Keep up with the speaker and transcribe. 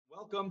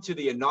Welcome to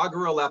the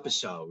inaugural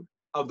episode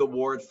of the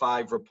Ward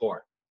 5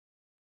 Report.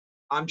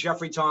 I'm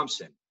Jeffrey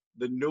Thompson,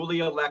 the newly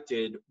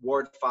elected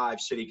Ward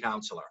 5 City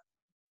Councillor.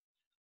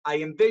 I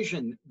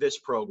envision this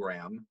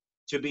program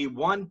to be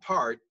one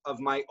part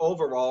of my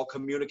overall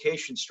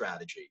communication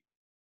strategy,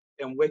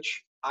 in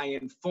which I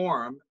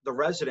inform the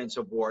residents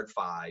of Ward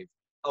 5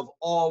 of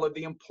all of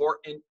the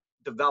important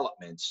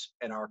developments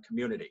in our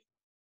community.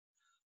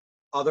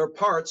 Other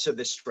parts of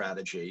this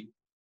strategy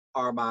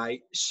are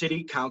my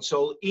City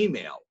Council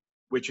email,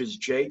 which is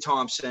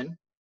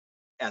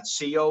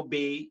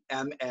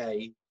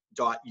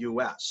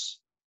jthompson@cobma.us.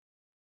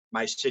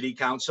 My City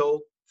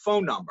Council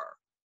phone number,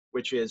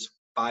 which is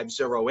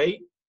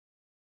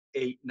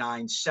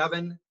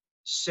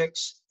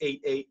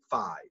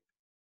 508-897-6885.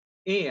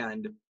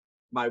 And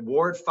my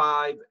Ward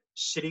 5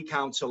 City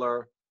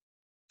Councilor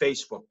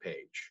Facebook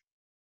page.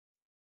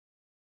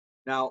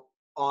 Now,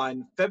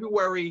 on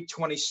February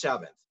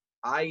 27th,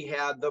 I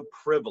had the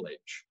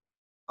privilege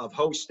of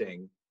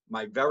hosting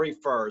my very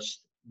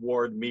first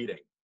ward meeting.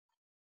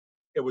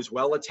 It was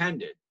well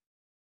attended,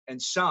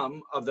 and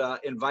some of the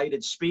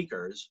invited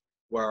speakers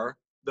were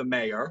the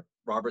mayor,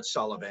 Robert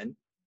Sullivan,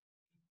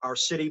 our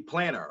city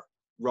planner,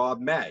 Rob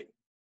May,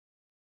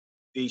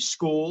 the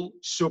school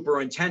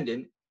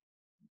superintendent,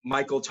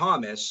 Michael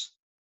Thomas,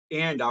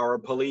 and our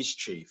police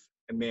chief,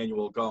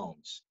 Emmanuel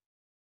Gomes.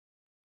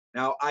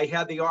 Now, I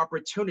had the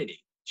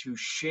opportunity to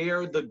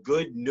share the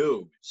good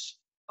news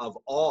of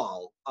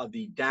all of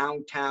the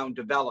downtown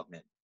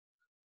development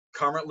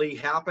currently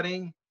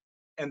happening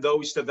and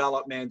those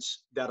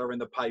developments that are in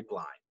the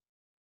pipeline.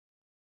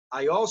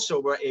 I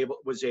also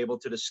was able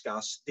to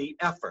discuss the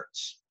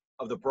efforts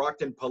of the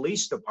Brockton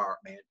Police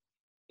Department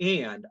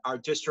and our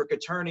district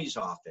attorney's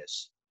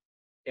office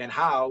and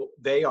how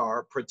they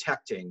are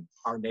protecting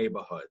our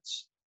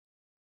neighborhoods.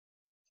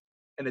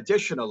 And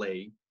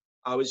additionally,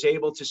 I was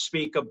able to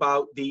speak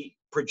about the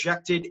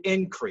projected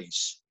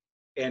increase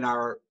in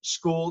our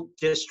school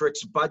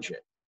district's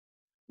budget,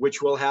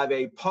 which will have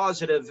a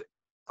positive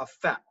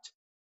effect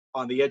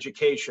on the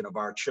education of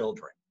our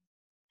children.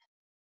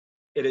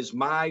 It is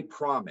my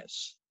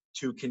promise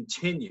to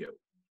continue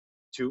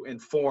to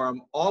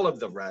inform all of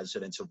the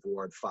residents of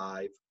Ward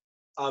 5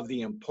 of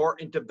the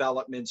important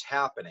developments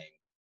happening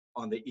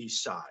on the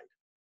east side.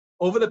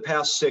 Over the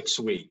past 6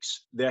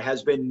 weeks, there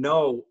has been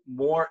no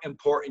more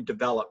important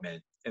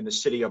development in the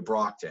city of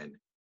Brockton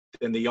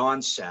than the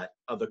onset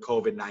of the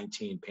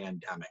COVID-19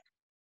 pandemic.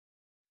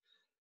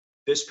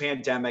 This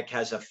pandemic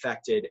has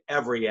affected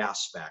every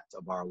aspect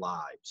of our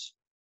lives,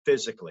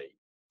 physically,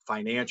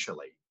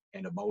 financially,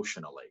 and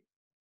emotionally.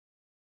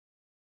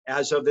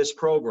 As of this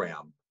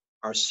program,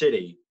 our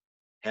city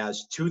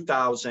has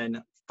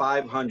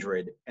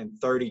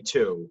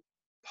 2,532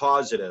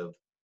 positive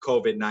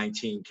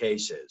COVID-19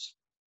 cases,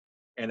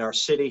 and our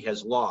city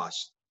has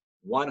lost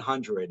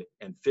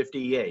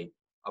 158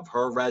 of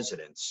her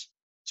residents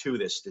to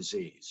this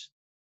disease.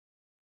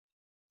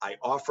 I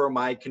offer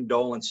my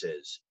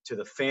condolences to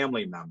the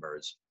family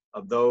members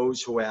of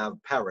those who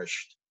have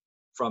perished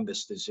from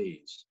this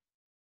disease,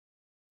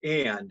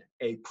 and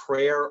a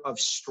prayer of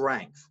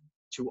strength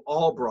to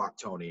all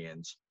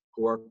Brocktonians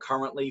who are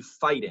currently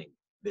fighting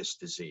this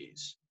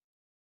disease.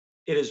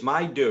 It is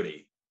my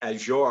duty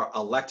as your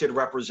elected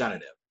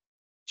representative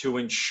to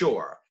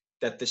ensure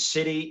that the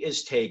city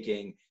is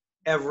taking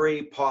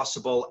every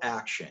possible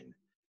action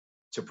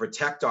to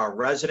protect our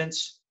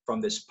residents from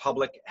this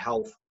public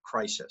health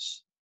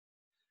crisis.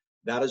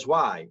 That is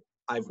why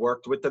I've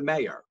worked with the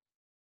mayor,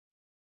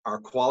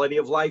 our Quality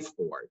of Life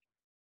Board,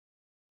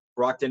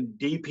 Brockton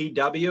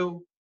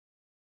DPW,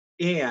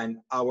 and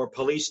our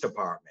police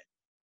department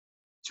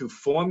to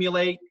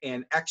formulate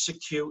and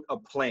execute a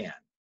plan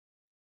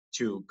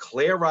to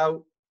clear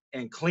out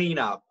and clean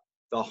up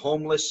the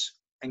homeless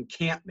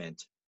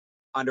encampment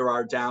under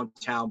our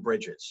downtown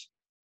bridges.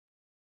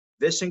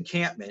 This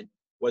encampment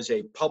was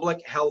a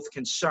public health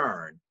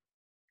concern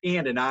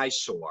and an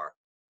eyesore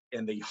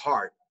in the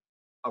heart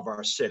of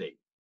our city.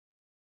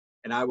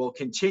 And I will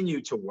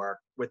continue to work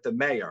with the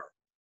mayor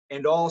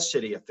and all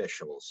city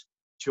officials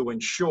to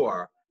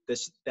ensure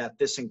that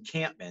this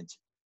encampment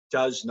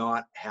does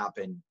not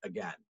happen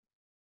again.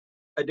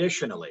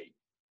 Additionally,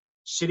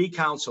 city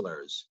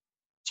councilors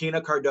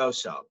Tina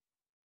Cardoso,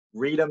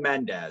 Rita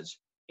Mendez,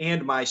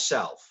 and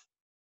myself,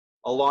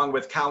 along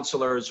with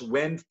councilors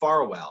Wynn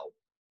Farwell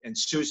and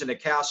Susan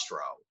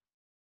Castro,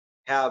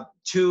 have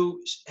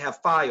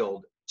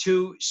filed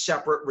two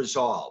separate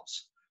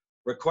resolves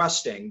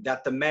requesting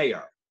that the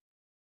mayor,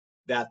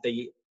 that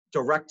the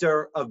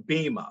director of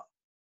BEMA,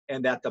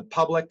 and that the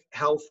public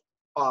health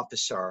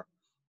officer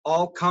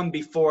all come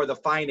before the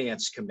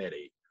Finance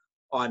Committee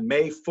on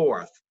May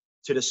 4th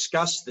to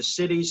discuss the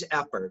city's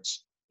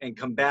efforts in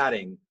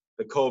combating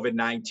the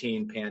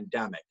COVID-19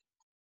 pandemic.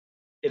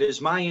 It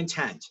is my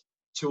intent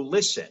to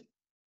listen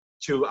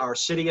to our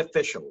city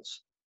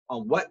officials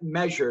on what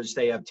measures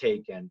they have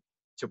taken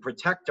to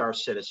protect our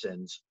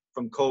citizens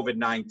from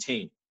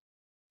COVID-19.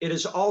 It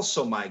is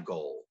also my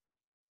goal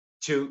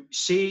to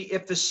see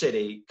if the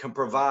city can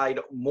provide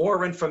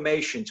more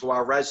information to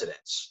our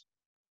residents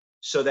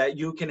so that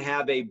you can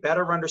have a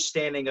better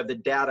understanding of the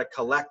data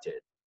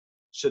collected,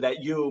 so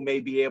that you may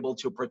be able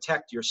to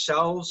protect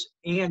yourselves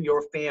and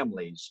your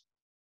families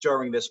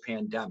during this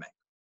pandemic.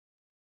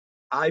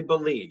 I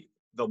believe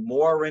the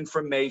more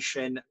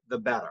information, the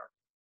better.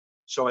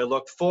 So I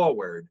look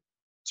forward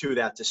to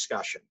that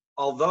discussion.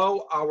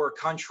 Although our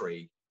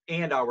country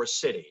and our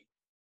city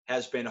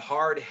has been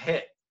hard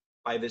hit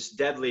by this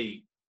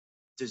deadly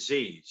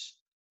disease,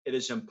 it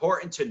is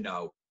important to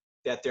note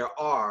that there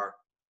are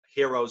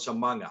heroes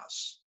among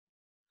us.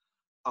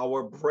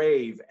 Our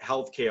brave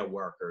healthcare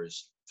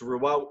workers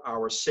throughout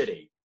our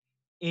city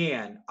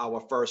and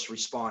our first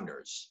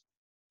responders.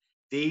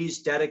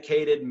 These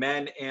dedicated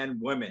men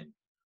and women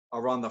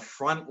are on the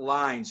front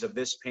lines of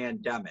this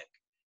pandemic,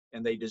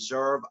 and they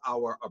deserve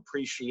our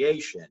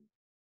appreciation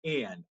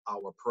and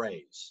our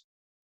praise.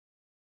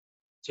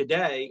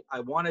 Today, I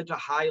wanted to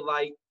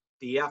highlight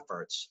the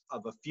efforts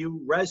of a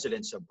few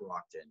residents of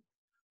Brockton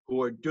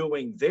who are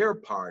doing their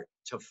part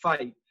to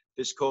fight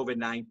this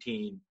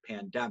COVID-19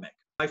 pandemic.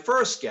 My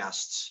first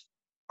guests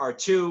are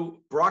two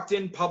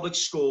Brockton Public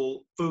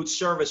School food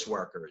service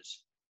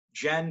workers,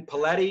 Jenn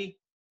Palhete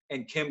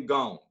and Kim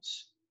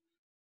Gomes.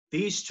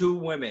 These two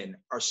women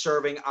are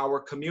serving our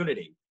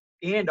community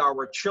and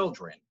our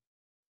children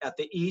at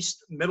the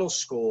East Middle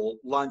School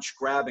lunch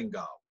grab and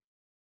go.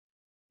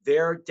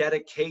 Their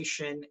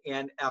dedication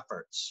and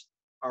efforts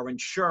are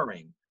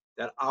ensuring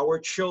that our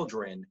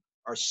children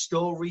are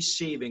still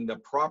receiving the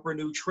proper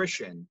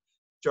nutrition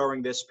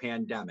during this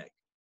pandemic,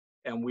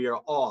 and we are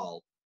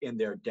all in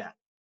their debt.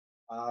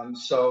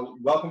 So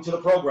welcome to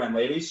the program,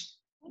 ladies.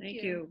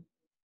 Thank you.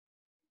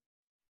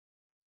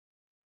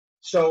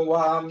 So,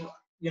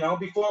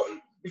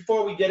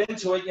 before we get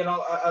into it,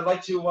 I'd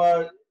like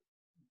to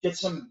get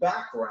some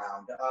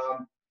background.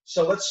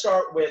 So let's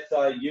start with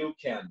you,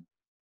 Kim.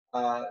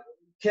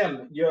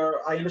 Kim,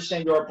 I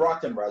understand you're a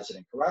Brockton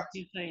resident, correct?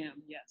 Yes, I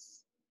am,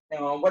 yes.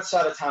 And on what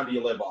side of town do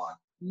you live on?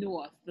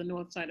 The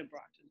north side of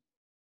Brockton.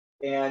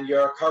 And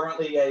you're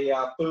currently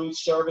a food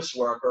service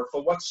worker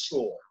for what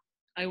school?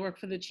 I work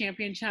for the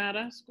Champion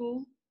Charter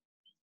School.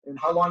 And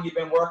how long have you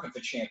been working for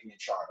Champion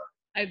Charter?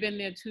 I've been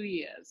there 2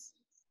 years,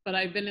 but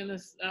I've been in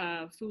this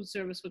food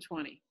service for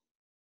 20.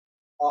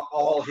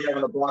 All here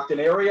in the Brockton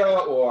area,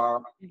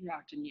 or? In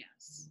Brockton,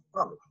 yes.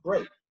 Oh,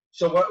 great.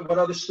 So what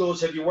other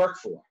schools have you worked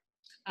for?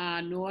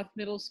 North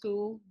Middle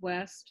School,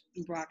 West,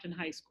 and Brockton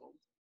High School.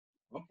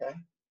 Okay.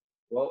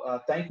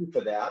 Well, thank you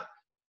for that.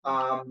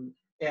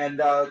 And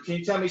can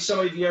you tell me some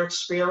of your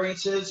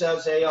experiences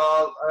as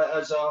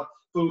a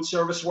food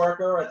service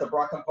worker at the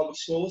Brockton Public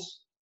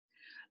Schools?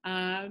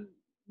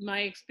 My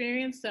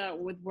experience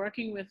with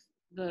working with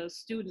the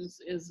students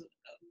is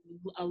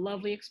a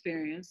lovely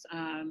experience.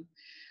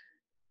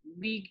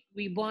 We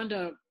bond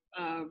a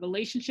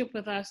relationship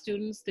with our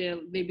students.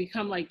 They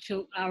become like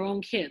our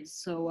own kids.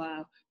 So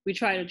we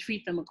try to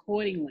treat them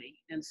accordingly.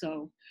 And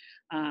so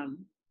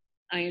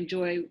I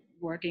enjoy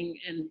working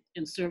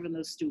and serving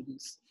the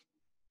students.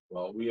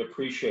 Well, we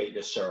appreciate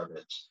your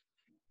service.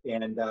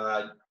 And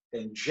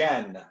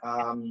Jenn,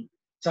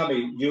 tell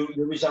me, you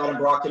reside in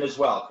Brockton as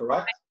well,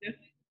 correct?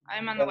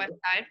 I'm on the west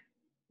side.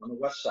 On the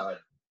west side.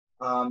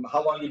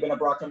 How long have you been a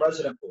Brockton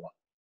resident for?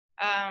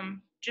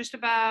 Just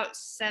about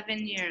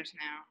 7 years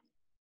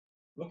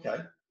now.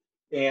 Okay.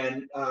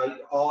 And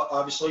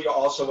obviously you're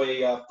also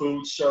a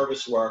food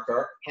service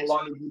worker. How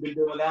long have you been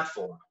doing that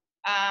for?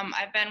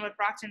 I've been with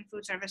Brockton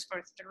Food Service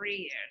for 3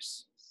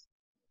 years.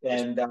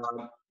 And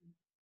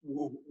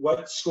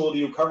what school do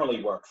you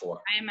currently work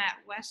for? I am at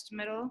West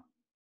Middle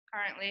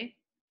currently.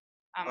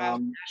 I was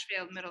in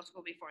Ashfield Middle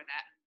School before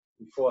that.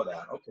 Before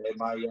that, okay.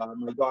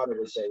 My daughter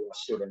was a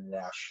student in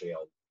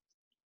Ashfield.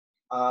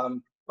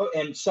 And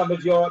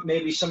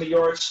maybe some of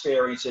your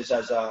experiences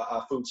as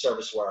a food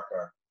service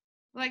worker.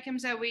 Like Kim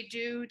said, we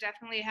do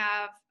definitely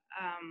have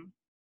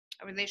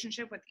a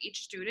relationship with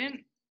each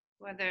student,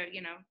 whether,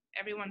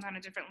 everyone's on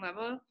a different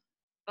level,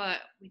 but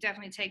we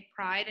definitely take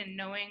pride in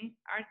knowing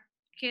our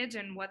kids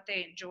and what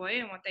they enjoy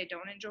and what they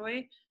don't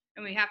enjoy.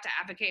 And we have to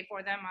advocate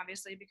for them,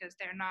 obviously, because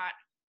they're not,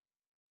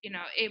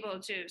 able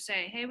to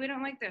say, hey, we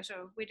don't like this,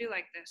 or we do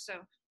like this. So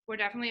we're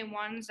definitely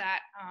ones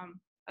that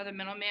are the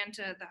middleman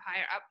to the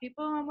higher up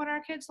people on what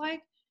our kids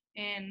like.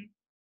 And,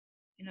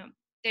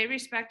 they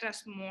respect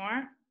us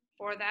more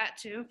for that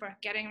too, for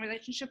getting a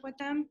relationship with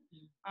them.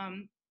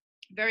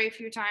 Very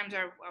few times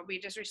are we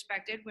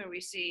disrespected, where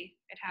we see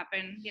it happen,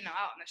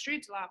 out in the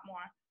streets a lot more.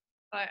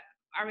 But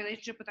our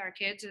relationship with our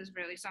kids is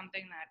really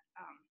something that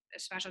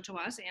is special to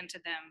us and to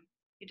them.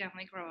 You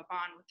definitely grow a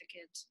bond with the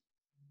kids.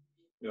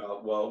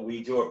 Well,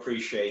 we do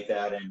appreciate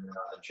that. And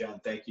Jenn,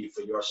 thank you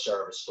for your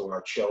service to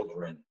our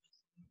children.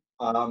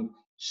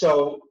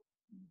 So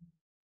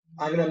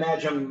I'm going to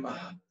imagine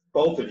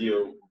both of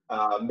you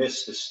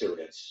miss the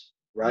students,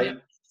 right?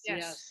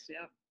 Yes.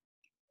 Yep.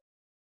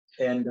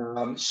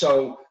 And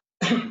so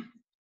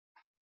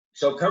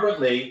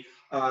currently,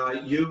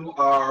 you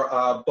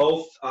are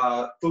both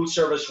food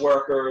service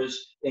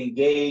workers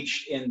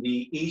engaged in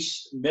the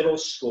East Middle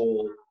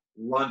School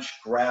lunch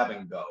grab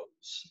and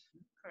goes.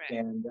 Correct.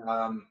 And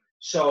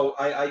So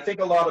I think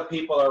a lot of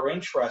people are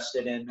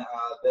interested in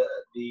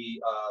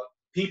the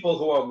people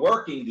who are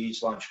working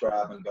these lunch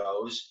grab and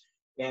goes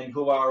and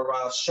who are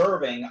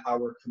serving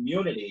our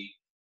community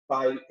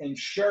by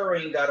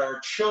ensuring that our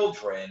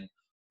children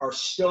are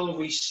still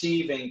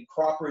receiving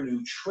proper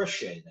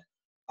nutrition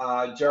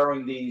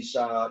during these,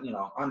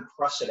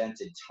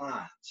 unprecedented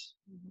times.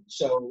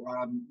 So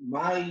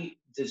my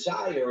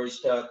desire is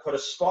to put a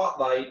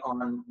spotlight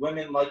on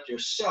women like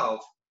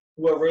yourself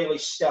who are really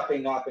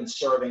stepping up and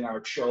serving our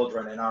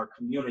children, and our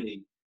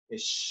community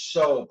is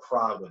so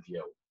proud of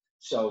you.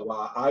 So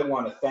I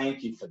want to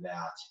thank you for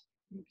that.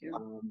 Thank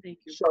you. Thank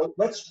you. So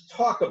let's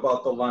talk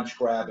about the lunch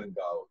grab and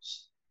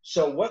goes.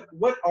 So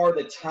what are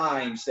the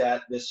times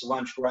that this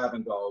lunch grab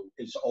and go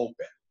is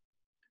open?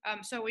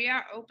 So we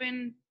are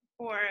open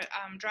for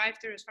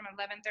drive-throughs from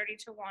 11:30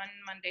 to 1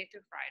 Monday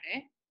through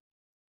Friday.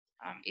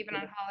 Even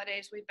on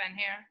holidays, we've been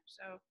here,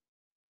 so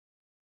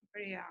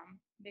pretty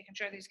making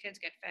sure these kids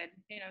get fed,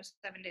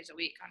 7 days a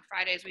week. On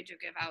Fridays, we do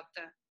give out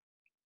the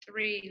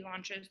 3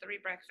 lunches, 3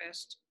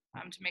 breakfasts,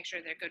 to make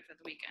sure they're good for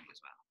the weekend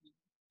as well.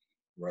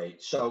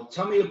 Right. So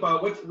tell me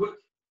about what.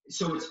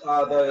 So it's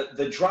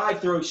the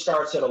drive-through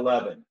starts at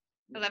 11.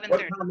 11:30. What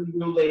time are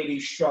you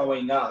ladies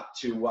showing up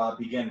to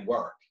begin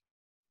work?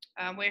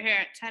 We're here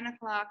at 10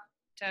 o'clock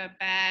to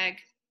bag,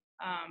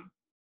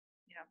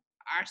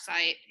 our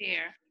site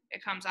here.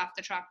 It comes off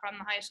the truck from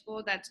the high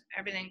school.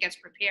 Everything gets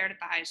prepared at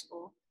the high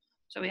school.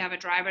 So we have a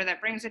driver that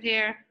brings it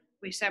here.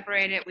 We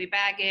separate it. We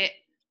bag it.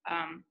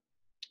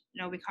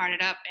 We cart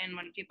it up, and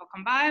when people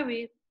come by,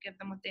 we give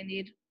them what they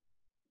need.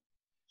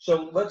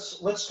 So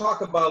let's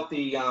talk about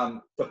the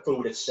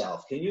food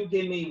itself. Can you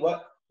give me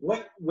what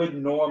would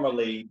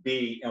normally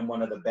be in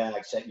one of the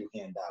bags that you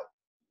hand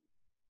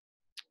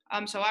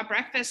out? So our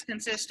breakfast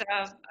consists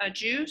of a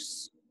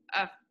juice,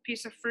 a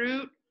piece of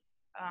fruit,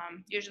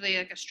 usually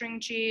like a string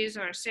cheese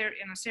or a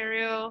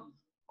cereal,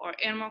 or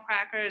animal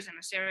crackers and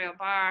a cereal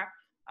bar.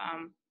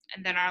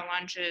 And then our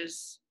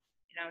lunches,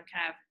 we can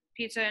have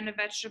pizza and a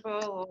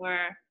vegetable,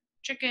 or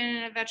chicken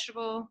and a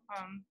vegetable.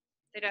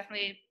 They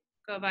definitely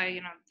go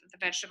by, the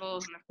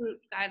vegetables and the fruit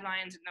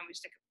guidelines, and then we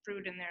stick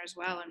fruit in there as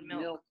well, and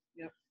milk.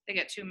 Yep. They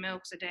get 2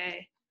 milks a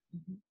day.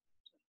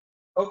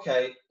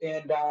 Okay,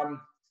 and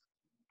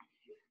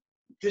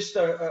just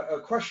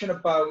a question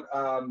about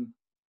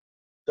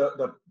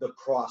the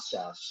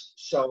process.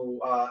 So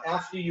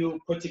after you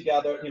put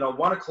together,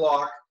 1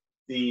 o'clock,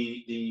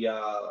 the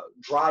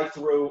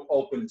drive-through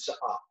opens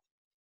up.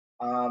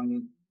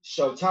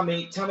 So tell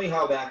me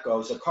how that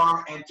goes. A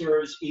car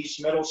enters East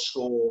Middle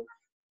School,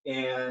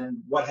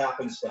 and what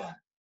happens then?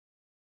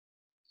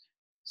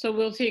 So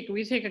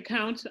we take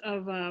account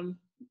of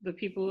the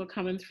people who are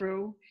coming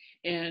through,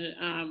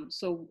 and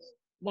so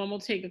one will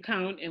take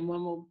account and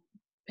one will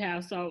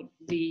pass out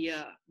the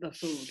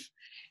food,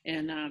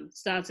 and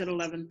starts at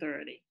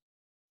 11:30.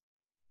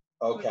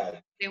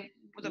 Okay.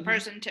 The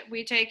person,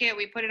 we take it,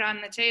 we put it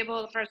on the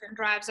table, the person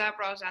drives up,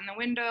 rolls down the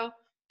window,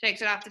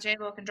 takes it off the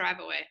table, can drive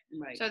away.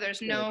 Right. So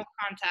there's no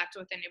contact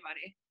with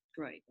anybody.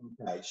 Right.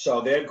 Okay,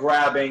 so they're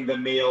grabbing the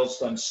meals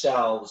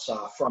themselves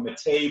from a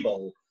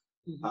table,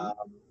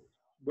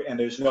 and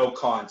there's no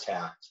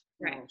contact.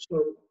 Right.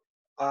 So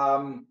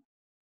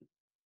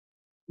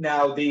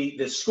now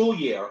the school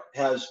year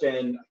has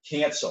been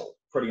canceled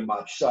pretty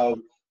much.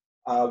 So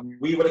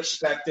we would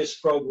expect this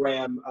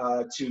program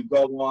to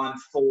go on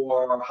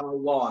for how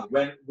long?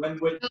 When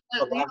would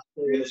the last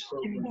day of this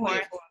program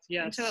be?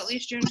 Yes. Until at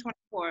least June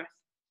 24th.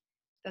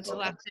 That's the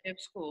last day of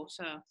school.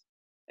 So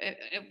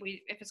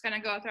if it's going to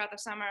go throughout the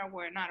summer,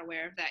 we're not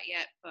aware of that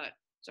yet. But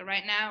so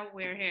right now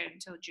we're here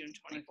until June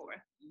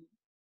 24th.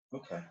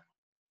 Okay.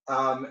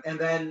 And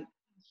then,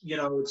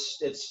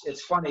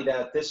 it's funny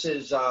that this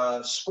is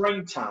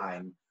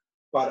springtime,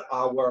 but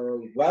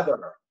our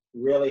weather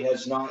really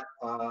has not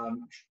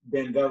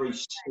been very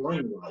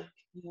spring-like.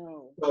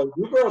 No. So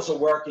you girls are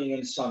working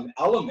in some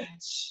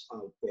elements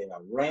out there,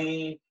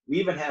 rain. We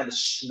even had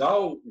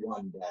snow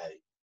one day.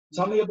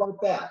 Tell me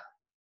about that.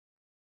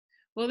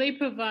 Well, they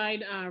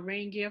provide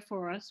rain gear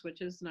for us,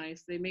 which is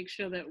nice. They make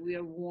sure that we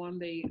are warm.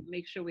 They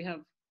make sure we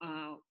have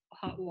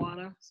hot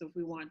water. So if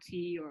we want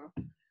tea or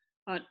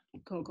hot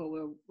cocoa,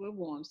 we're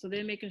warm. So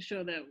they're making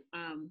sure that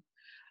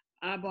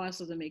our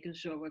bosses are making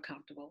sure we're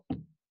comfortable.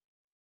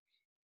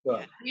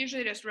 Good. We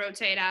usually just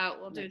rotate out.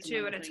 We'll do That's 2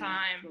 at a another thing,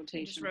 time.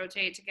 rotation. Just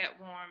rotate to get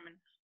warm.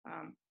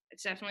 And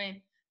it's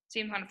definitely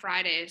seems on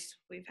Fridays.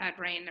 We've had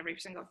rain every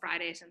single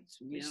Friday since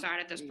we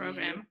started this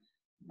program.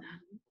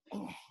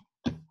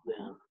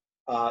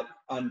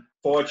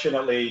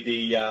 Unfortunately,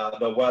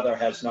 the weather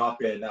has not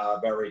been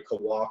very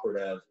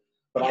cooperative,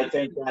 but I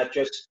think that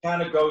just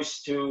kind of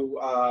goes to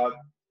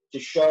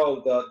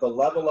show the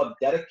level of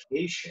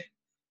dedication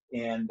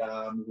and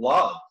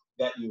love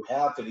that you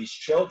have for these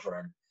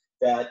children.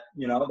 That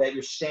that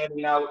you're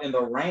standing out in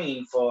the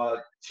rain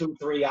for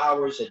 2-3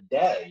 hours a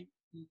day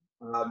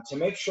to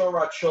make sure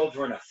our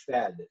children are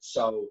fed.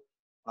 So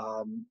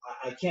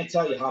I can't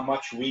tell you how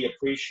much we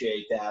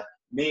appreciate that.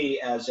 Me,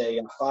 as a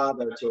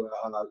father to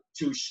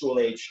 2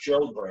 school-age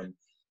children,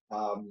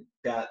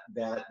 that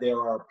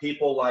there are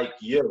people like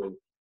you,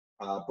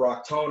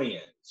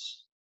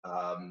 Brocktonians,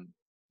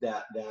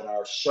 that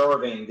are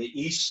serving the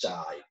East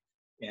Side.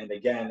 And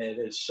again, it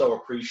is so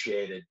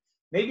appreciated.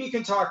 Maybe you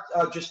can talk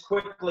just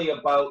quickly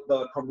about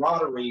the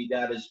camaraderie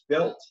that is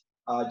built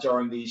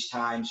during these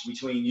times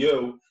between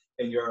you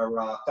and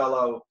your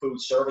fellow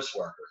food service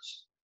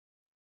workers.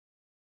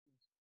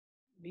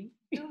 Me?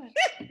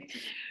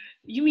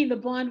 You mean the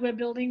bond we're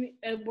building,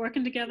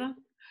 working together?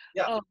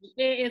 Yeah. Oh,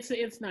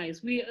 it's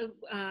nice.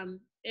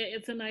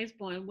 It's a nice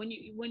bond when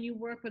you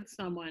work with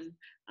someone,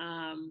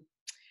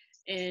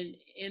 and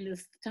in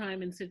this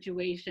time and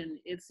situation,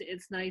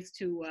 it's nice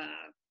to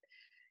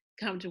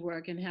come to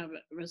work and have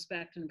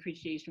respect and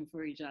appreciation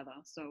for each other.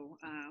 So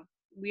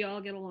we all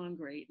get along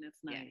great, and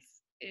it's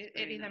nice. Yeah.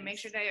 It either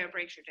makes your day or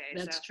breaks your day.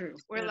 That's true.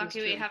 We're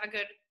lucky we have a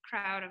good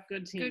crowd of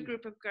good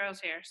group of girls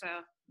here. So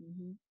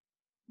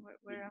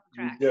we're on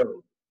track.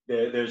 You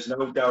do. There's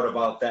no doubt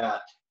about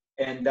that.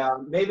 And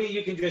maybe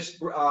you can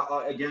just,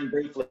 again,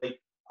 briefly,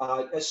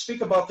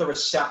 speak about the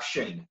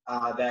reception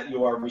that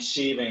you are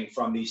receiving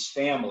from these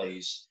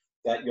families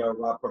that you're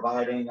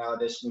providing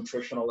this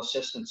nutritional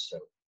assistance to.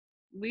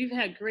 We've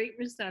had great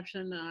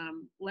reception.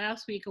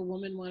 Last week, a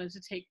woman wanted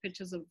to take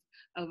pictures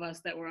of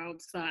us that were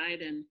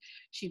outside, and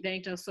she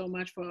thanked us so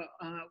much for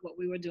what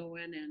we were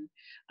doing.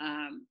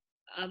 And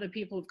other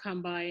people have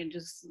come by and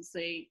just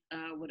say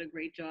what a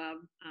great job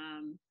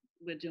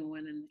we're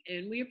doing,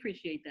 and we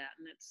appreciate that,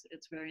 and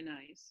it's very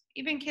nice.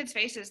 Even kids'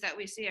 faces that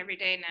we see every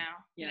day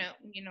now. Yeah.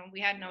 You know, we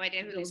had no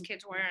idea who these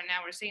kids were, and now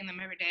we're seeing them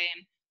every day,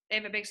 and they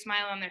have a big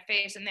smile on their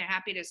face, and they're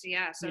happy to see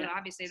us. So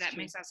obviously that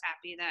makes us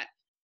happy that,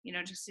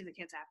 just see the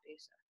kids happy.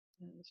 So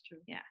that's true.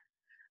 Yeah.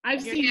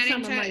 I've seen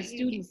some of my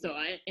students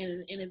though,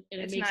 and it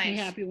makes nice. me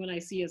happy when I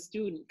see a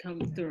student come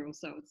through.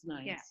 So it's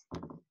nice. Yeah.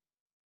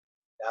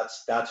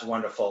 That's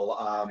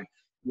wonderful.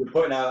 You're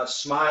putting a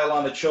smile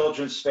on the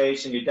children's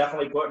face, and you're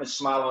definitely putting a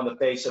smile on the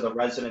face of the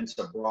residents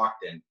of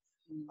Brockton.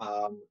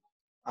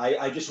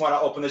 I just want to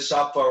open this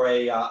up for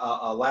a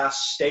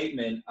last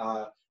statement.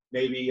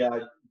 Maybe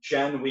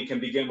Jen, we can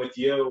begin with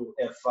you.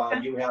 If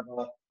you have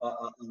a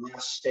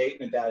last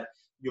statement that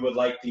you would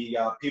like the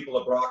people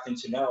of Brockton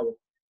to know.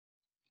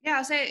 Yeah,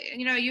 I'll say,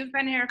 you've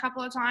been here a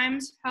couple of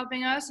times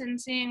helping us and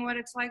seeing what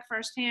it's like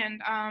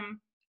firsthand.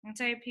 I'd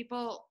say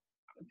people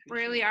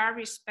really are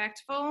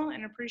respectful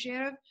and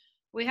appreciative.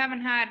 We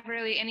haven't had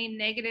really any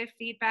negative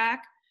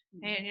feedback.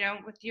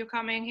 And, with you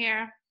coming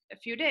here a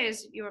few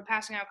days, you were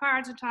passing out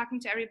cards and talking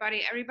to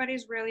everybody.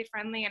 Everybody's really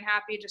friendly and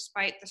happy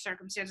despite the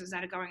circumstances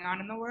that are going on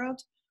in the world.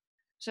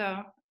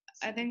 So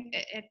I think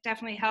it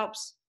definitely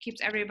helps,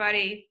 keeps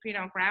everybody,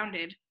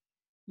 grounded.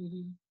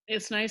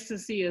 It's nice to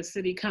see a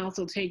city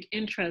council take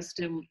interest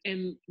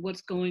in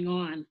what's going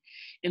on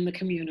in the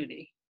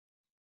community.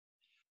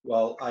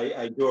 Well,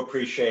 I do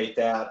appreciate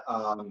that.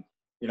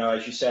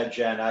 As you said,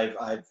 Jen,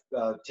 I've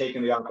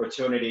taken the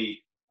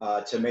opportunity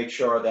to make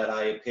sure that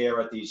I appear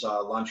at these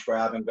lunch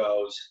grab and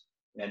goes,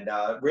 and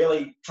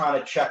really trying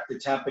to check the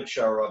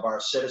temperature of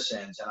our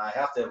citizens. And I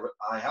have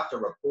to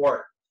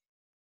report,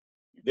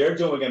 they're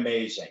doing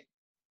amazing.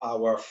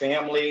 Our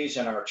families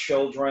and our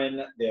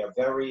children, they're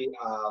very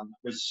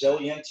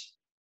resilient.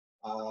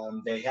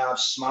 They have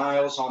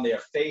smiles on their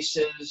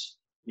faces.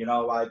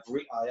 I've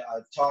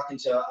talked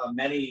to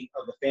many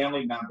of the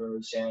family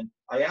members, and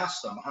I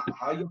asked them,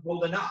 how are you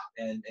holding up?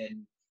 And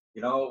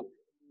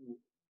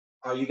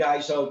are you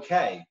guys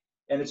okay?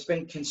 And it's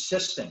been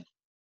consistent.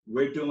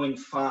 We're doing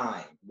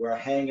fine. We're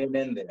hanging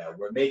in there.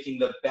 We're making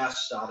the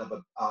best out of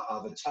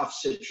a tough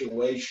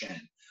situation.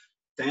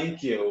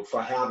 Thank you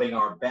for having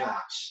our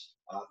backs.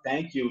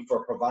 Thank you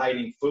for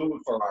providing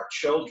food for our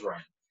children.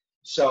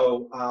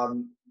 So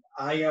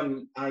I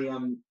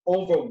am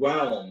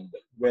overwhelmed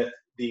with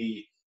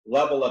the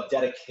level of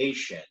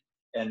dedication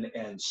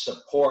and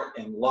support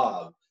and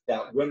love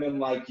that women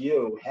like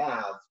you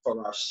have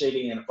for our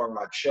city and for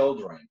our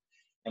children.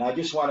 And I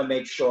just want to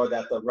make sure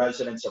that the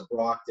residents of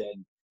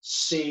Brockton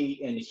see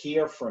and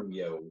hear from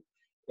you,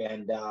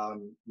 and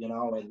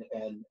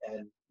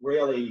and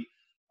really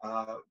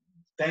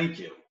thank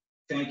you.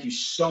 Thank you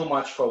so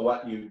much for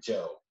what you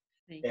do.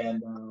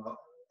 And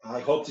I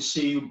hope to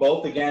see you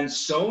both again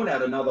soon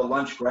at another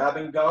lunch grab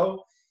and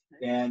go.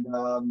 And,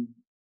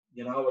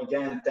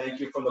 again, thank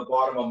you from the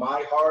bottom of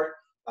my heart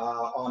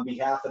on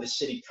behalf of the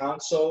City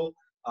Council,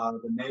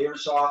 the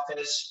Mayor's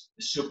Office,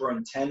 the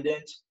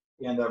Superintendent,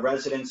 and the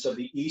residents of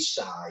the East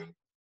Side.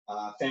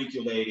 Thank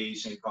you,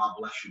 ladies, and God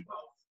bless you both.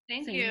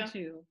 Thank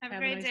you. Have a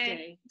great nice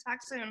day. Talk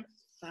soon.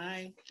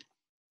 Bye.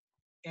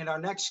 And our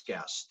next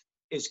guest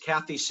is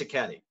Kathy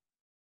Sacchetti,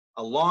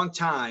 a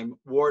longtime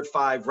Ward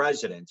 5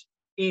 resident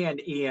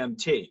and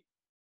EMT,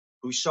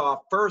 who saw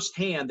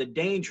firsthand the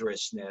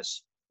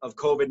dangerousness of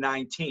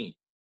COVID-19.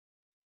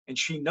 And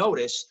she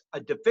noticed a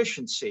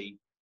deficiency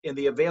in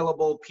the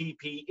available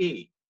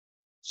PPE.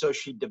 So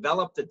she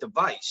developed a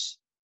device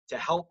to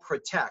help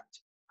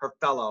protect her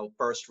fellow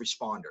first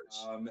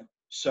responders.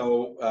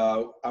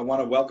 I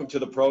want to welcome to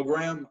the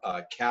program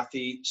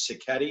Kathy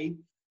Sacchetti,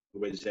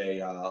 who is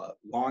a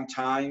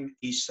longtime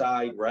East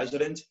Side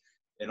resident.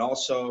 and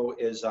also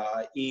is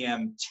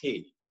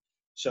EMT.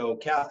 So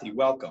Kathy,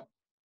 welcome.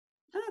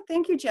 Oh,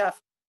 thank you, Jeff.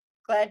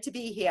 Glad to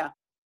be here.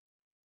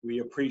 We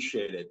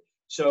appreciate it.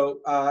 So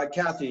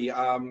Kathy,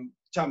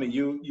 tell me,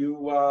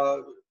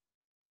 you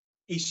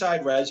East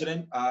Side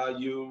resident,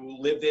 you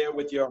live there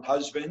with your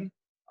husband.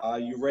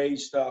 You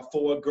raised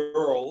 4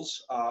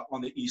 girls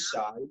on the East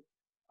Side.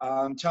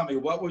 Tell me,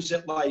 what was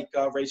it like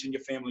raising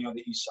your family on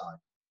the East Side?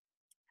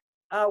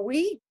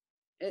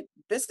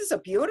 This is a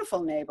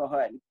beautiful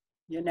neighborhood,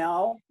 you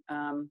know.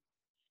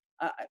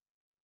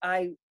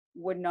 I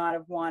would not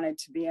have wanted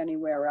to be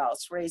anywhere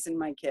else raising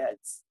my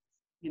kids,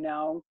 you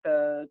know,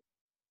 the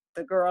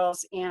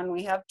girls, and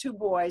we have 2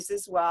 boys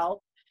as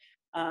well.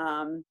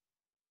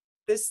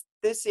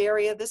 This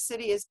area, this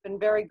city has been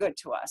very good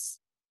to us.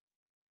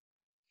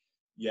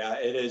 Yeah,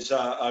 it is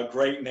a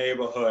great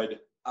neighborhood.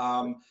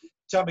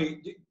 Tell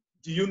me,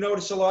 do you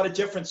notice a lot of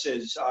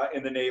differences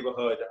in the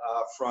neighborhood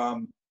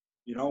from,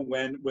 you know,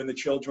 when the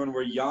children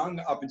were young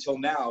up until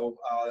now,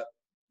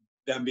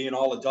 them being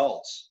all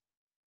adults?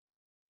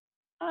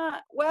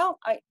 Well,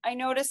 I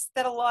noticed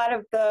that a lot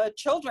of the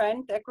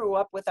children that grew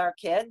up with our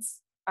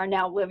kids are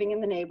now living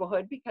in the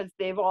neighborhood because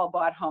they've all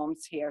bought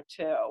homes here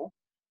too.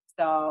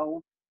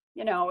 So,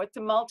 you know, it's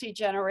a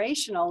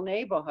multi-generational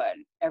neighborhood.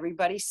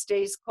 Everybody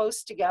stays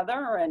close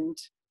together, and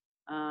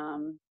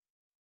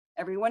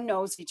everyone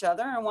knows each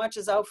other and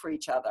watches out for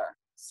each other.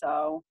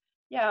 So,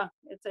 yeah,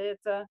 it's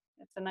a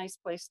nice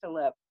place to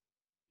live.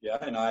 Yeah,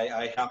 and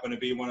I happen to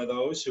be one of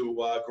those who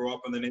grew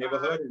up in the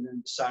neighborhood and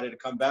then decided to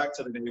come back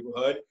to the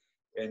neighborhood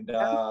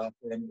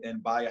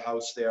and buy a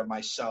house there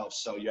myself.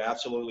 So you're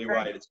absolutely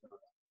right. It's,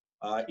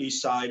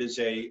 East Side is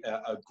a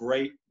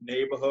great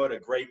neighborhood, a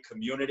great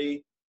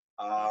community.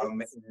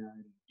 And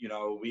you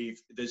know,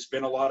 there's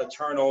been a lot of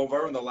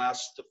turnover in the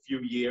last few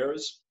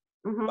years,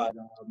 but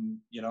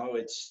you know,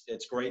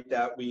 it's great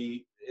that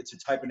it's a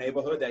type of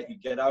neighborhood that you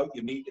get out,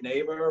 you meet your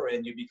neighbor,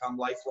 and you become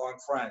lifelong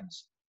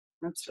friends.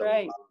 That's So,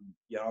 right.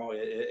 you know,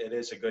 it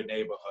is a good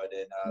neighborhood,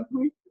 and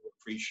we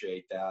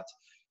appreciate that.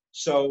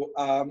 So,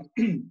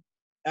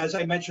 as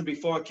I mentioned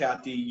before,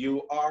 Kathy,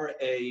 you are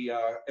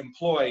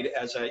employed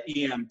as an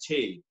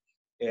EMT,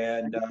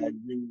 and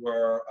you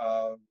were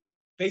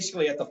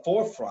basically at the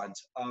forefront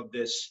of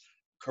this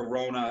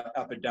corona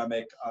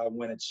epidemic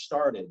when it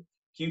started.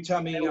 Can you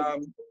tell me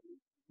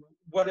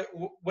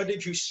what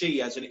did you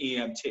see as an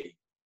EMT?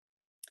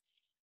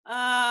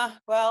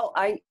 Well,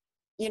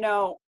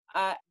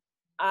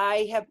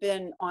 I have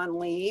been on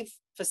leave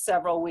for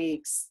several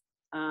weeks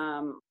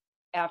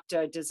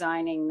after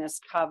designing this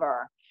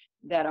cover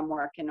that I'm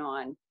working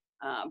on.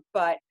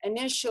 But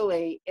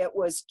initially, it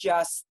was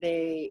just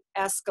the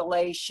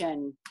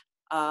escalation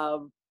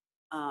of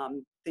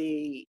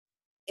the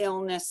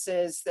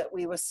illnesses that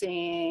we were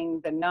seeing,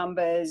 the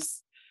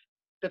numbers,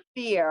 the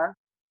fear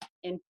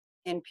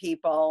in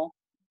people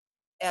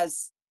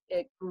as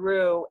it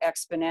grew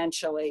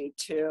exponentially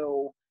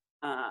to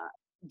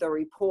the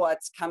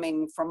reports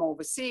coming from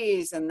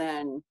overseas, and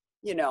then,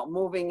 you know,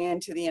 moving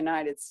into the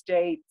United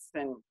States.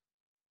 And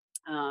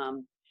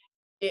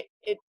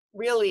it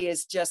really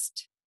is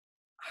just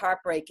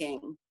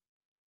heartbreaking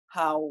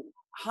how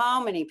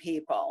many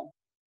people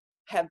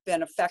have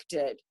been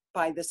affected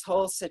by this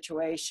whole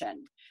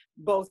situation,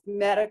 both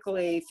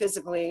medically,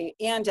 physically,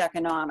 and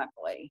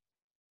economically.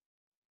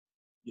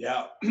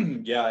 Yeah,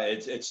 yeah,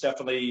 it's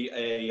definitely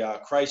a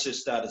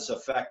crisis that is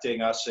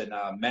affecting us in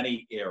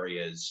many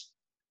areas.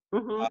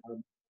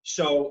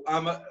 So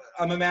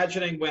I'm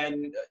imagining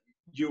when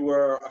you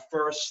were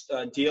first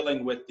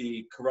dealing with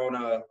the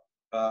corona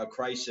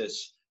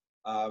crisis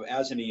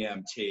as an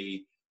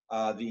EMT,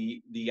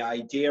 the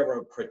idea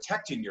of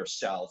protecting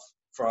yourself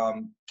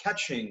from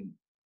catching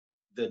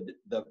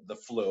the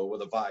flu or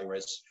the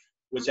virus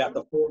was at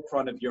the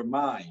forefront of your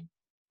mind.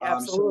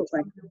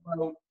 Absolutely.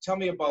 So tell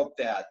me about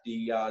that.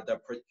 The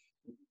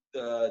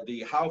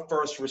how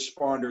first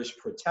responders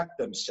protect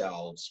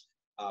themselves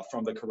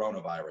from the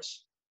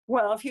coronavirus.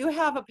 Well, if you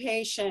have a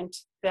patient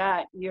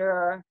that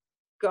you're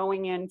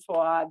going in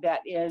for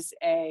that is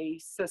a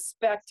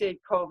suspected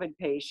COVID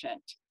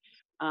patient,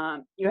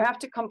 you have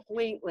to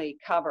completely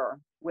cover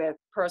with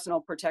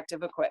personal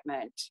protective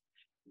equipment,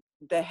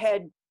 the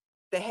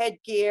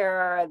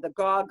headgear, the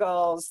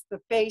goggles,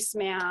 the face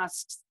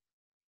masks,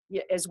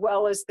 as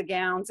well as the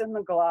gowns and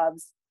the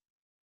gloves.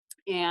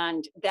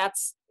 And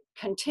that's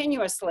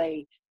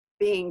continuously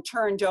being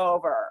turned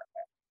over,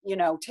 you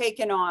know,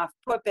 taken off,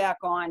 put back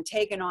on,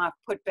 taken off,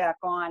 put back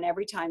on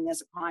every time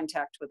there's a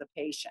contact with a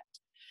patient.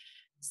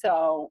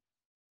 So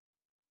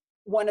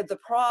one of the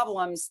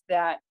problems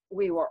that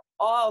we were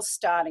all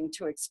starting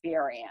to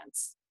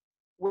experience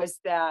was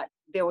that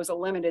there was a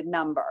limited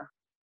number,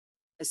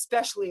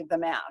 especially of the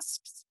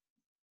masks.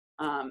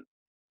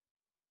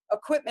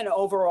 Equipment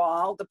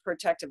overall, the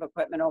protective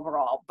equipment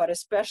overall, but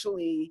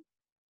especially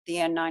the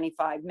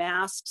N95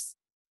 masks,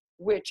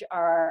 which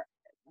are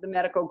the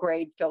medical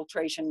grade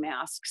filtration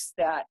masks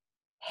that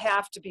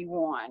have to be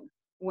worn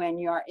when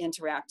you're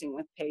interacting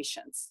with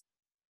patients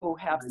who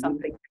have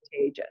something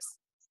contagious.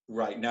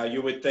 Right. Now,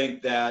 you would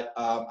think that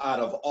out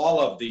of all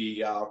of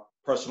the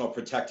personal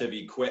protective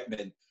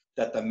equipment,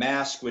 that the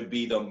mask would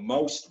be the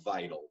most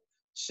vital,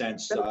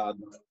 since The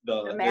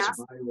this mask,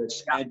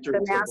 virus yeah, entered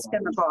the mask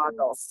and the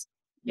goggles.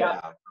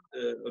 Yeah,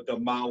 yeah, the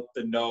mouth,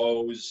 the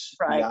nose,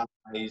 right.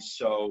 the eyes.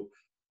 So,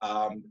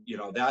 you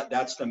know,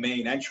 that's the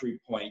main entry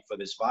point for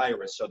this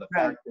virus. So the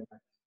Right. fact that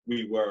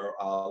we were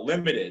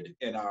limited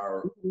in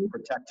our Mhm.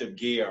 protective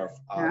gear,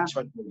 Yeah.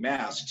 especially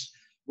masks,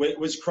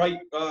 was quite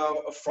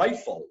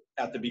frightful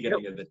at the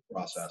beginning of this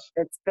process.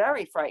 It's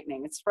very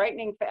frightening. It's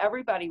frightening for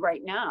everybody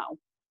right now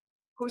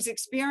who's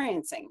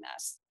experiencing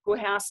this, who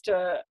has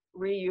to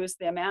reuse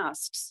their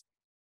masks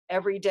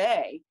every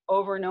day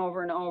over and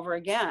over and over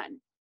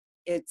again.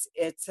 It's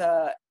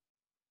an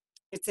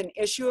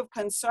issue of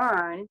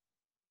concern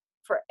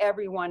for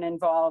everyone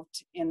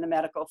involved in the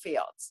medical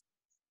fields,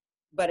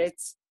 but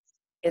it's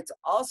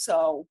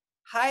also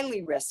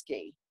highly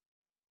risky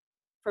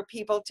for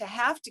people to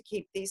have to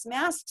keep these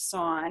masks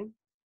on,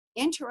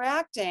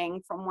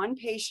 interacting from one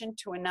patient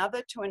to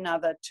another to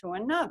another to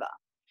another.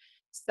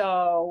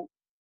 So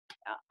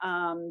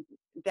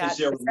that Is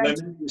there a limit?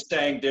 You're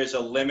saying there's a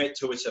limit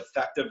to its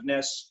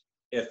effectiveness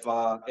if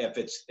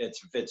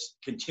it's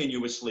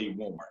continuously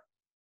worn.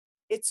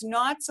 it's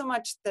not so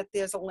much that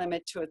there's a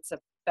limit to its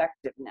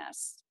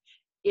effectiveness.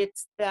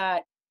 It's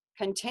that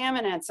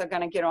contaminants are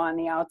going to get on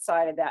the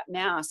outside of that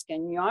mask,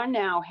 and you're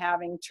now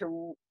having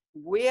to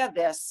wear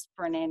this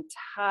for an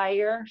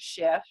entire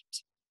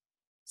shift.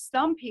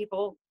 Some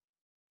people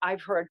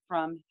I've heard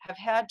from have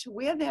had to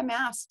wear their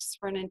masks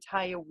for an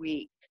entire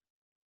week.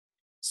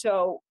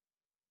 So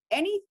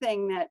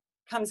anything that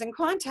comes in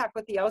contact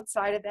with the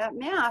outside of that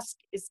mask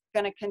is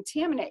going to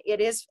contaminate.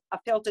 It is a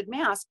filtered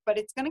mask, but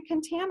it's going to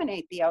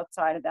contaminate the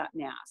outside of that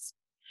mask.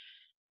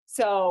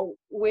 So,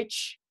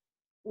 which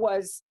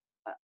was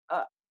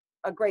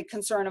a great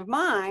concern of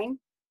mine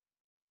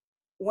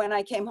when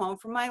I came home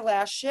from my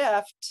last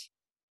shift.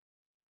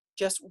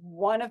 Just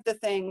one of the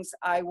things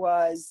I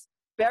was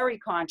very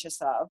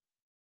conscious of,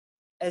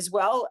 as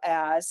well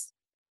as,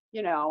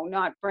 you know,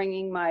 not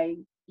bringing my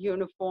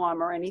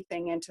uniform or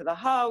anything into the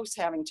house,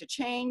 having to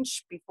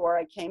change before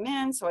I came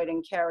in, so I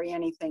didn't carry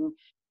anything,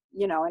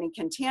 you know, any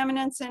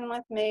contaminants in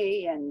with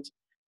me. And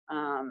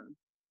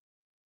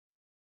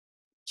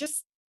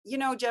just, you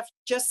know, Jeff,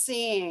 just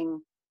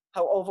seeing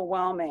how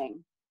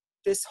overwhelming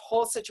this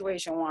whole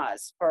situation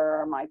was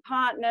for my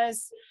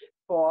partners,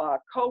 for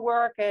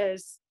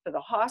coworkers, for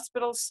the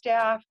hospital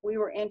staff we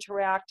were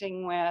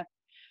interacting with,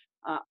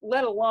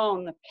 let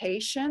alone the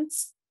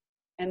patients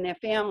and their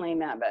family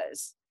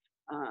members.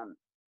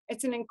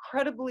 It's an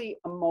incredibly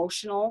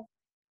emotional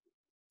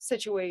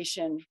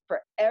situation for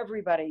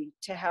everybody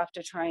to have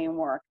to try and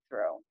work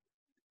through.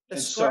 The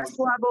And so- stress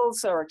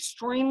levels are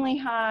extremely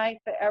high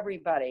for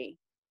everybody.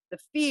 The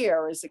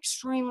fear is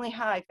extremely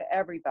high for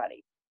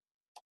everybody.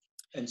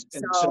 And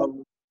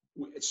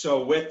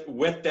so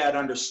with that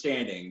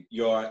understanding,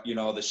 you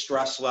know, the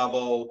stress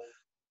level,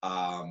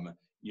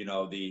 you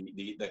know,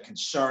 the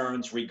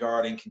concerns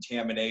regarding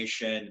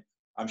contamination,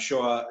 I'm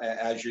sure,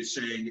 as you're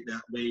saying,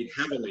 that weighed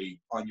heavily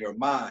on your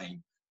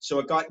mind. So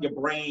it got your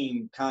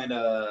brain kind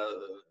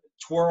of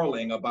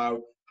twirling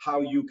about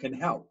how you can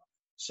help.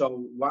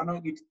 So why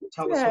don't you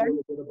tell us a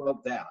little bit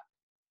about that?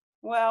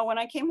 Well, when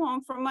I came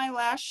home from my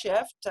last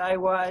shift, I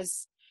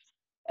was,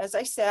 as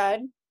I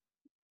said,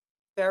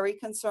 very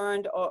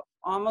concerned,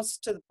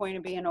 almost to the point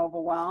of being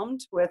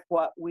overwhelmed with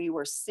what we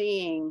were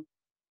seeing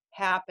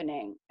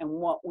happening and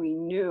what we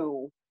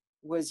knew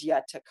was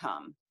yet to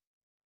come.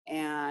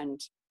 And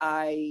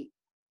I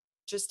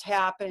just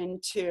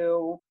happened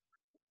to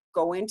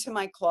go into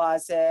my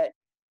closet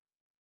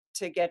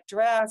to get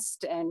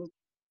dressed and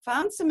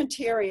found some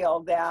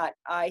material that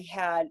I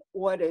had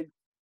ordered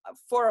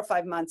 4 or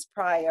 5 months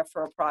prior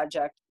for a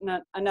project,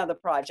 another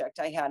project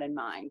I had in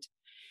mind.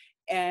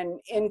 And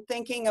in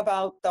thinking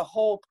about the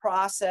whole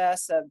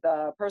process of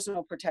the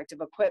personal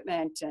protective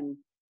equipment and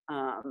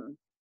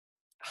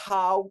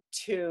how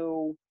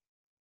to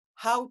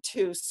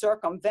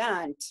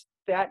circumvent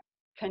that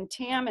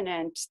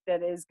contaminant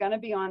that is going to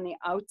be on the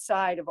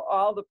outside of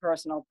all the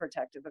personal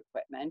protective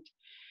equipment,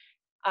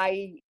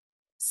 I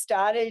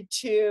started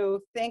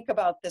to think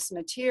about this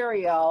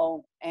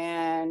material,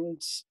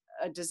 and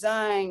a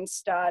design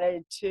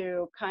started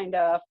to kind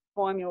of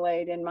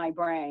formulate in my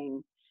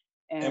brain.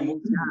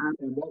 And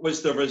what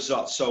was the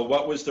result? So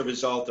what was the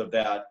result of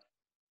that,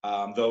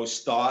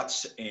 those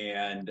thoughts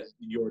and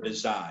your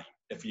design?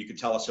 If you could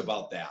tell us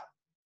about that.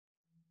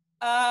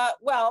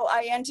 Well,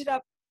 I ended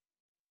up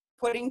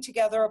putting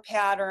together a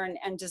pattern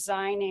and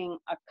designing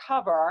a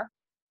cover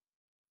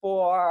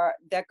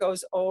that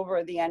goes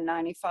over the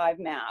N95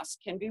 mask,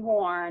 can be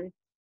worn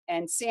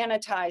and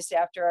sanitized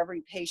after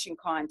every patient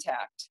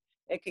contact.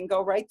 It can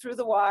go right through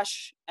the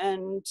wash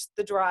and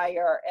the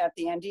dryer at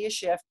the end of your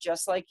shift,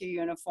 just like your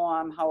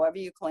uniform, however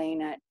you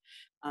clean it.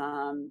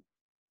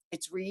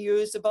 It's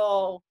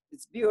reusable,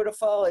 it's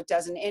beautiful, it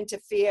doesn't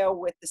interfere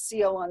with the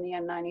seal on the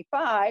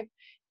N95,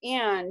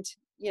 and,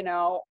 you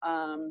know,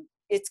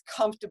 it's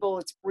comfortable,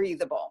 it's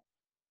breathable.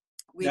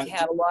 We've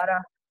had a lot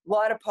of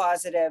lot of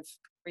positive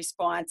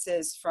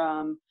responses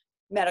from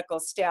medical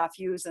staff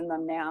using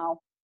them now.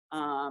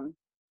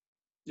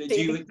 Do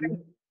They- you,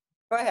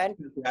 Go ahead.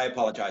 I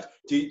apologize.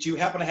 Do you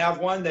happen to have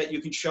one that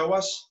you can show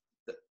us?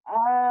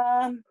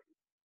 I'm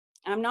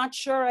not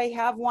sure I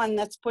have one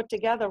that's put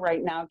together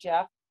right now,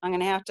 Jeff. I'm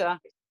gonna have to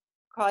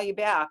call you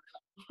back.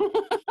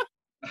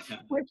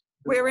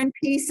 We're in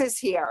pieces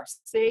here,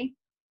 see?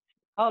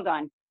 Hold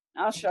on,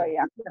 I'll show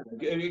you.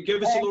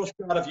 Give us a little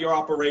shot of your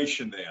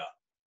operation there.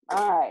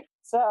 All right,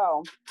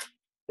 so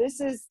this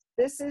is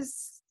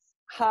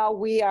how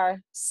we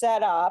are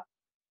set up.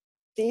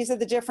 These are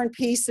the different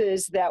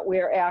pieces that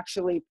we're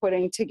actually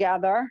putting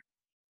together.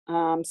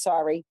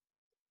 Sorry.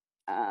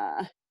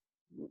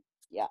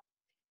 Yeah.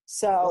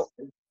 So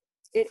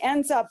it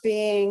ends up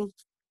being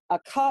a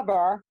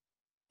cover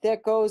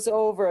that goes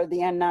over the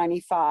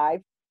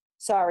N95.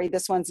 Sorry,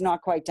 this one's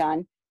not quite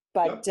done,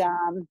 but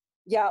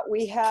yeah,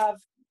 we have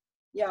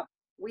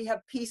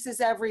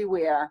pieces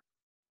everywhere.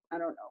 I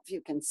don't know if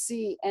you can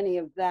see any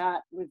of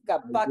that. We've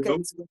got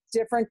buckets with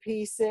different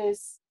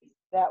pieces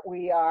that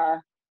we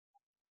are,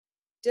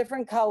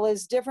 different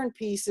colors, different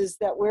pieces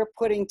that we're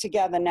putting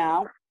together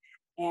now.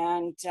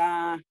 And,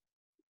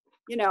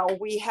 you know,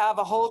 we have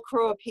a whole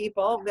crew of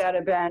people that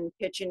have been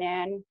pitching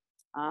in.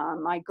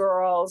 My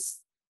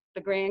girls,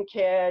 the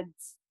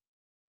grandkids,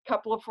 a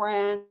couple of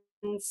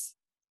friends,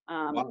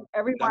 Wow.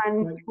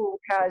 everyone who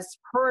has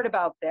heard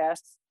about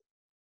this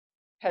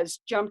has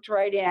jumped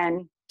right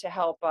in to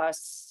help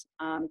us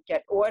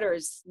get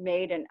orders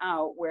made and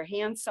out. We're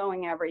hand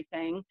sewing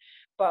everything,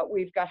 but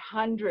we've got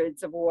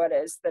hundreds of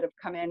orders that have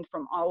come in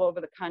from all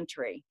over the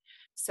country.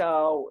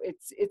 So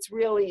it's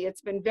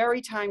been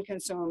very time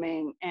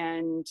consuming,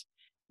 and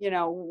you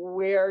know,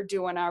 we're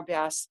doing our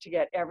best to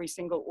get every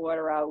single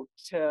order out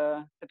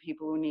to the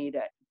people who need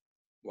it.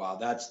 Wow,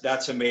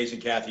 that's amazing,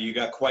 Kathy. You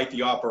got quite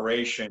the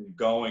operation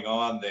going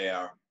on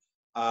there.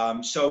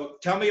 So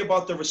tell me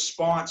about the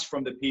response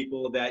from the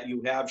people that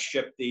you have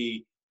shipped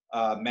the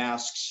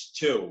masks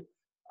to.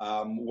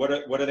 What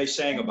are they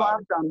saying about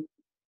Love them.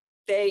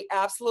 They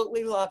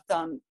absolutely love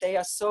them. They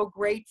are so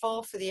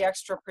grateful for the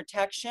extra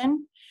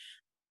protection,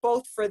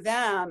 both for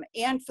them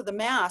and for the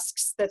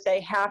masks that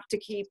they have to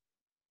keep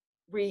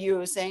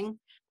reusing.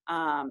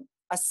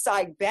 A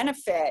side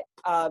benefit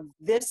of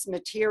this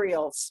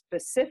material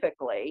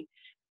specifically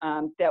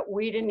that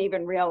we didn't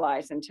even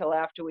realize until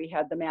after we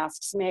had the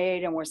masks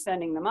made and we're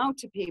sending them out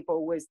to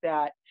people was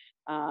that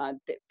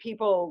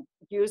people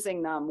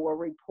using them were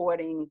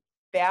reporting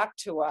back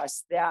to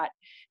us that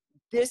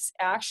this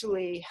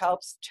actually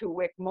helps to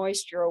wick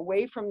moisture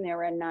away from their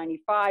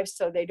N95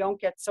 so they don't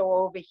get so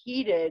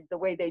overheated the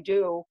way they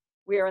do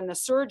wearing the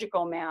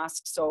surgical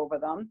masks over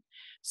them.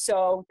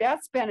 So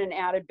that's been an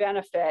added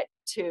benefit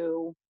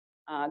to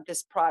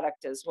this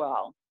product as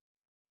well.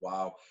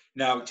 Wow.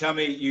 Now, tell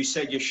me, you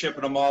said you're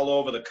shipping them all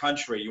over the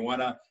country.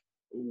 Where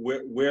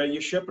are you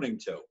shipping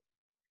to?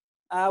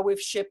 We've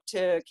shipped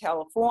to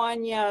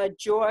California,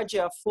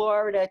 Georgia,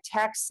 Florida,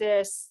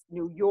 Texas,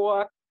 New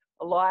York.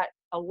 A lot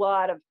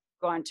have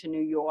gone to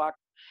New York.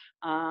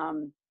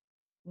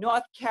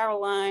 North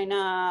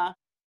Carolina,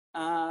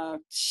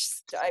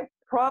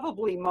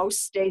 probably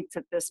most states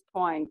at this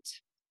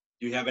point.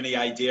 Do you have any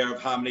idea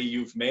of how many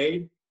you've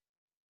made?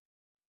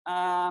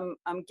 I'm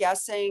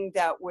guessing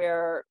that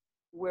we're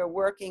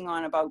working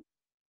on about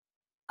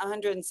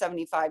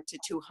 175 to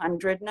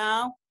 200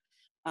 now,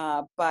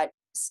 but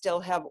still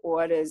have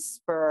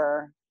orders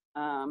for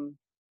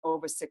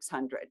over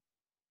 600.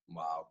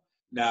 Wow.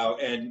 Now,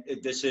 and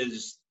this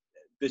is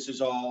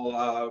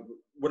all.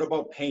 What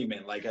about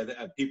payment? Like,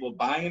 are people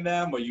buying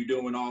them? Or are you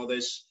doing all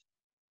this?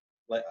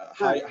 Like,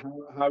 how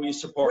are you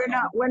supporting?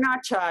 We're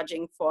not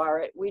charging for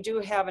it. We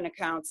do have an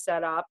account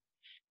set up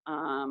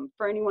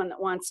for anyone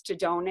that wants to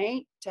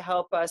donate to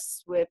help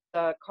us with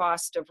the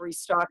cost of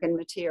restocking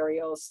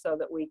materials so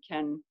that we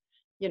can,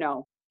 you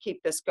know,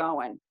 keep this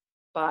going.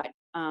 But,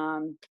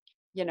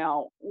 you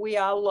know, we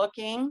are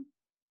looking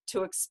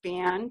to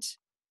expand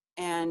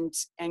and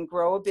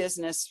grow a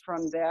business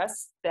from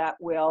this that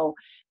will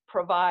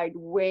provide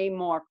way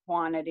more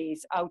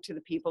quantities out to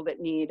the people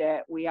that need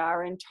it. We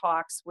are in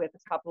talks with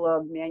a couple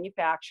of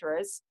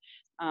manufacturers,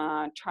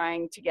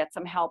 trying to get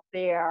some help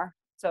there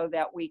so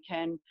that we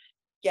can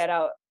get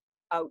out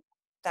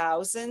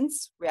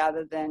thousands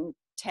rather than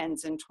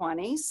tens and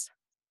 20s.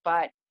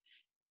 But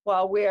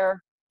while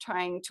we're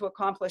trying to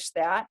accomplish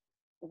that,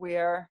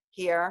 we're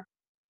here,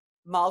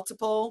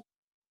 multiple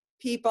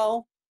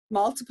people,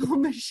 multiple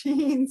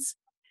machines,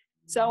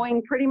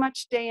 sewing pretty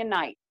much day and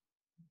night.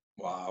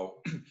 Wow.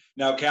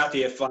 Now,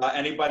 Kathy, if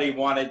anybody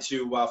wanted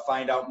to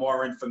find out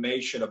more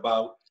information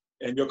about,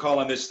 and you're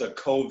calling this the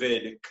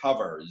COVID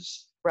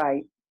covers.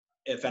 Right.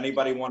 If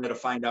anybody wanted to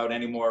find out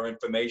any more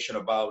information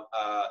about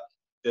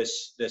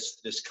this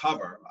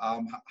cover,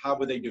 how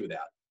would they do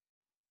that?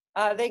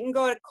 They can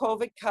go to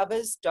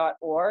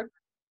covidcovers.org.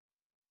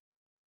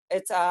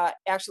 It's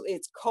actually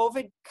it's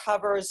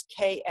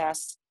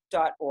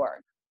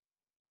covidcoversks.org.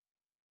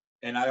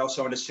 And I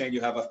also understand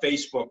you have a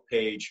Facebook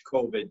page,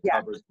 COVID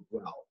Yeah. Covers as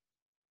well.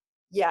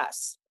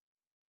 Yes.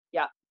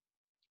 Yeah.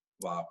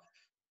 Wow.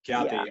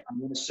 Kathy, Yeah. I'm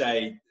going to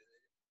say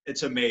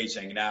it's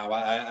amazing. Now,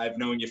 I've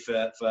known you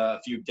for a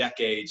few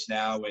decades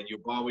now, and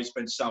you've always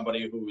been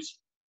somebody who's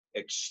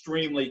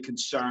extremely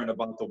concerned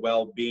about the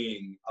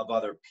well-being of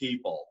other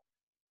people.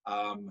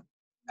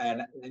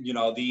 And you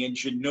know, the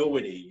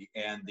ingenuity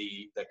and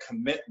the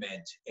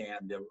commitment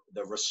and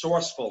the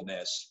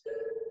resourcefulness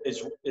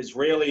is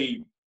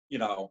really, you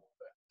know,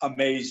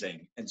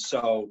 amazing. And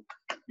so,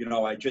 you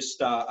know, I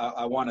just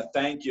I want to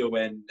thank you,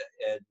 and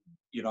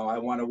you know, I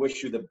want to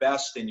wish you the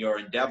best in your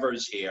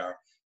endeavors here.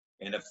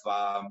 And if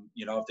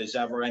you know, if there's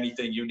ever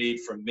anything you need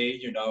from me,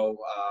 you know,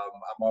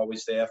 I'm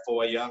always there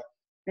for you.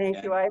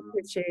 Thank you. I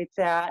appreciate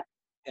that.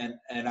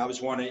 And I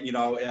was wondering, you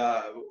know,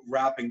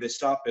 wrapping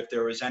this up, if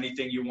there was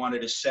anything you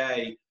wanted to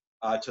say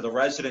to the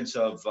residents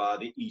of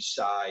the East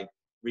Side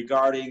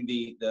regarding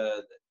the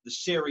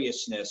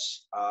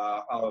seriousness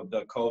of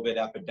the COVID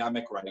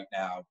epidemic right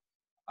now,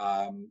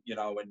 you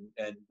know,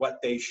 and what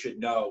they should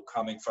know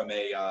coming from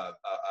a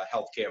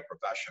healthcare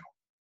professional.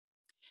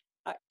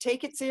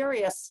 Take it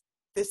serious.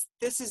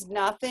 This is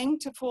nothing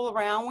to fool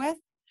around with.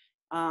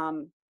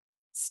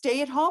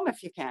 Stay at home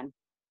if you can.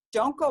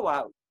 Don't go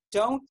out.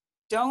 Don't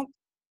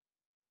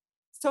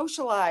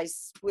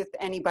socialize with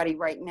anybody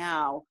right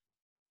now.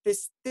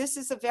 This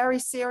is a very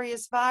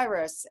serious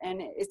virus,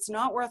 and it's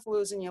not worth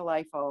losing your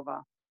life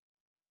over.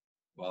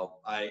 Well,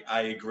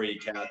 I agree,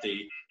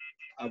 Kathy.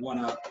 I want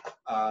to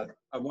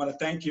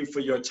thank you for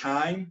your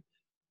time,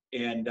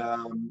 and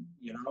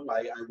you know,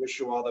 I wish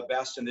you all the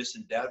best in this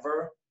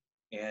endeavor,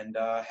 and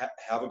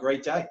have a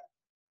great day.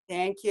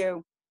 Thank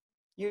you.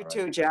 You All right.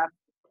 too, Jeff.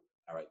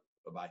 All right.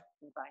 Bye-bye.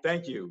 Bye.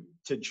 Thank you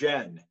to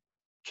Jen,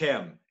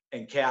 Kim,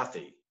 and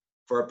Kathy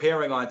for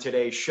appearing on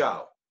today's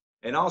show.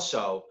 And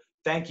also,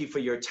 thank you for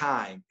your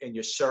time and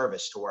your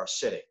service to our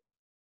city.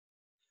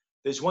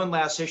 There's one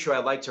last issue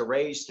I'd like to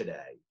raise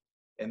today,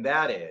 and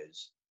that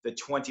is the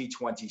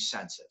 2020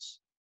 census.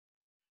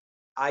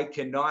 I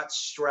cannot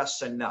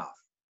stress enough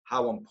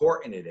how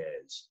important it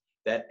is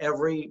that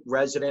every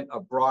resident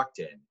of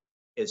Brockton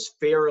is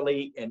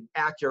fairly and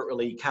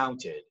accurately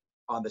counted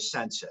on the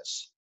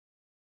census.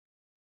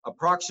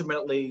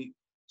 Approximately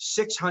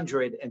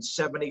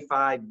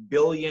 $675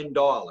 billion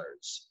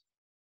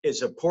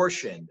is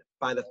apportioned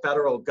by the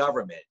federal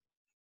government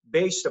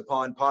based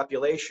upon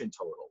population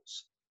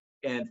totals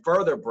and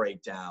further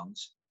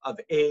breakdowns of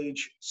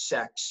age,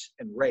 sex,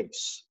 and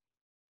race.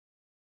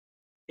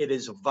 It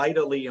is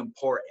vitally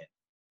important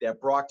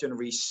that Brockton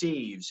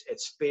receives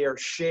its fair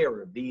share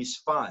of these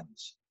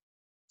funds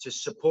to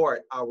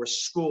support our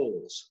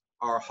schools,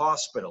 our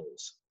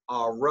hospitals,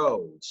 our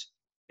roads,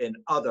 and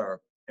other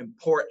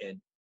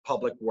important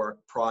public work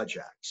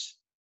projects.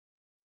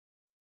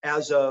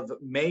 As of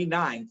May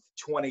 9th,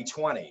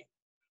 2020,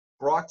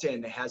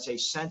 Brockton has a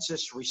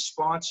census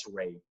response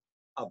rate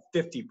of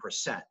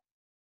 50%.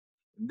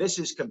 This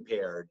is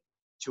compared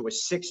to a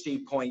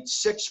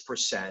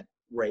 60.6%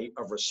 rate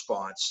of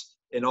response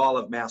in all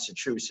of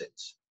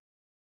Massachusetts.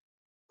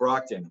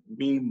 Brockton,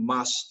 we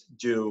must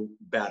do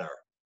better.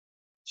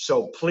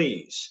 So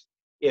please,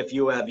 if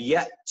you have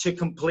yet to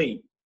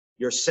complete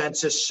your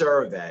census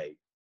survey,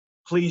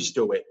 please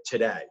do it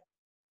today.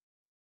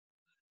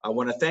 I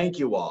want to thank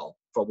you all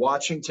for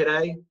watching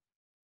today.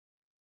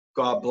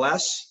 God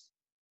bless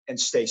and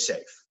stay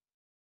safe.